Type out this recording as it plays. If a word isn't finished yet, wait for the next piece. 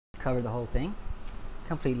cover the whole thing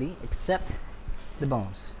completely except the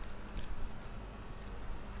bones.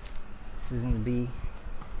 This is going to be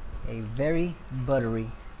a very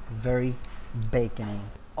buttery, very bacony.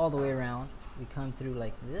 All the way around, we come through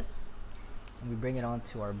like this, and we bring it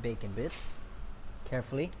onto our bacon bits.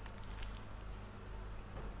 Carefully,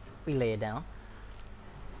 we lay it down.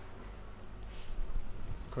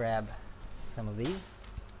 Grab some of these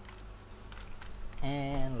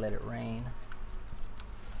and let it rain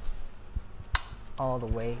all the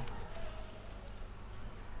way.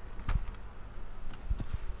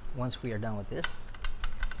 Once we are done with this,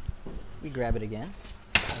 we grab it again.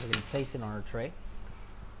 We're going to place it on our tray.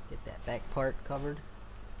 Get that back part covered.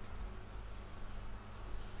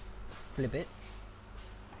 Flip it.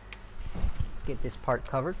 Get this part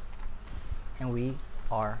covered. And we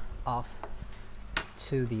are off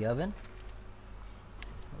to the oven.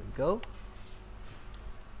 There we go.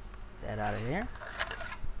 That out of here.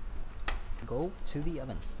 Go to the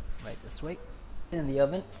oven. Right this way. In the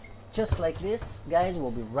oven. Just like this, guys.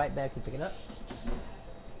 We'll be right back to pick it up.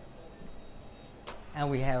 And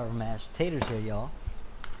we have our mashed taters here, y'all.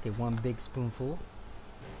 Let's get one big spoonful.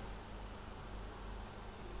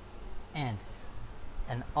 And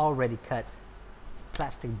an already cut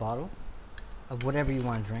plastic bottle of whatever you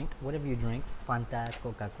want to drink. Whatever you drink. Fanta,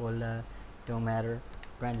 Coca-Cola, don't matter.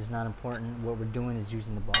 Brand is not important. What we're doing is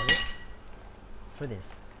using the bottle for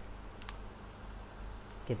this.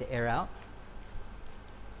 Get the air out.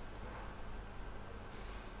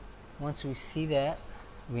 Once we see that,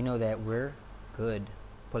 we know that we're good.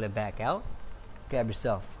 Pull it back out. Grab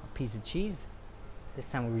yourself a piece of cheese. This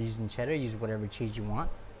time we're using cheddar. Use whatever cheese you want.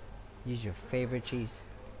 Use your favorite cheese.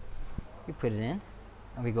 You put it in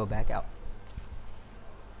and we go back out.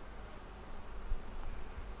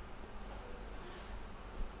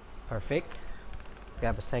 Perfect.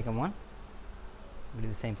 Grab a second one. We do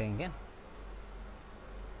the same thing again.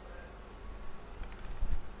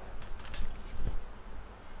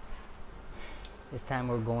 This time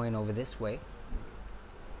we're going over this way.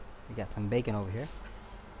 We got some bacon over here.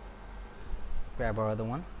 Grab our other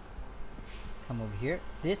one. Come over here.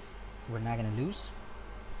 This we're not gonna lose.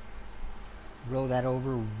 Roll that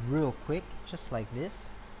over real quick, just like this.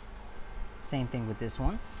 Same thing with this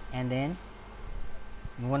one. And then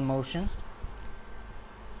in one motion,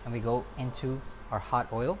 and we go into our hot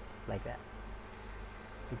oil like that.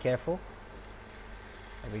 Be careful.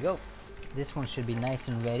 There we go. This one should be nice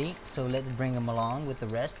and ready, so let's bring them along with the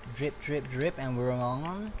rest. Drip, drip, drip, and we're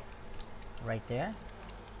on right there.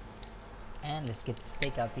 And let's get the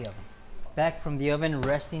steak out the oven. Back from the oven,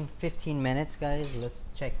 resting 15 minutes, guys. Let's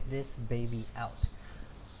check this baby out.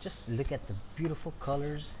 Just look at the beautiful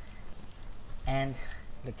colors, and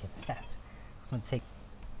look at that. I'm gonna take,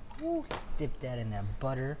 let's dip that in that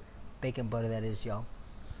butter, bacon butter that is, y'all.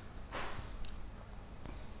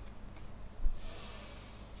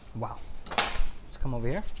 Wow. Let's come over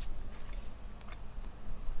here.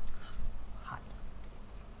 Hot.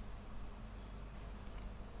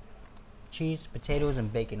 Cheese, potatoes,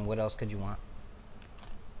 and bacon. What else could you want?